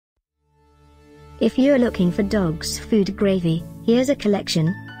If you're looking for dog's food gravy, here's a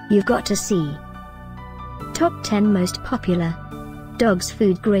collection you've got to see. Top 10 Most Popular Dog's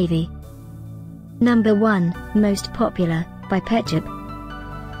Food Gravy. Number 1, Most Popular, by Petchup.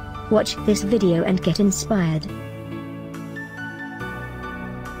 Watch this video and get inspired.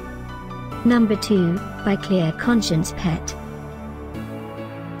 Number 2, by Clear Conscience Pet.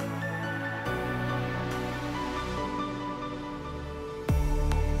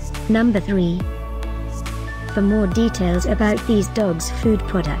 Number 3. For more details about these dogs' food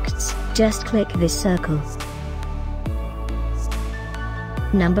products, just click this circle.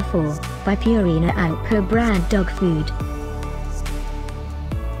 Number 4, by Purina Alpo brand dog food.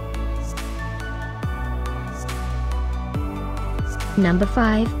 Number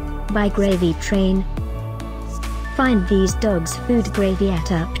 5, by Gravy Train. Find these dogs' food gravy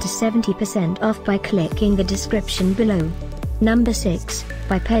at up to 70% off by clicking the description below. Number 6,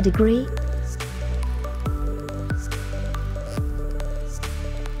 by Pedigree.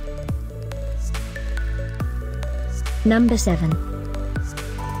 Number 7.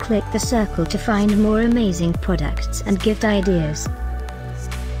 Click the circle to find more amazing products and gift ideas.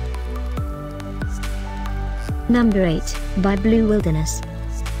 Number 8, by Blue Wilderness.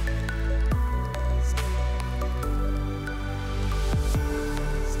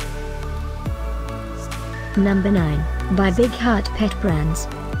 Number 9, by Big Heart Pet Brands.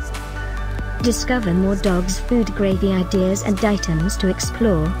 Discover more dogs' food gravy ideas and items to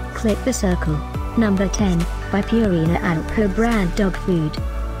explore, click the circle. Number 10, by Purina Alpo brand dog food.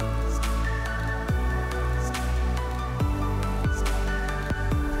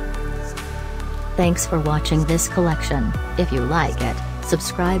 Thanks for watching this collection. If you like it,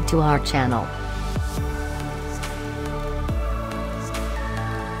 subscribe to our channel.